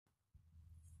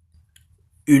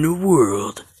in a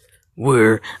world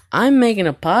where I'm making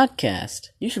a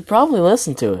podcast. You should probably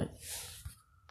listen to it.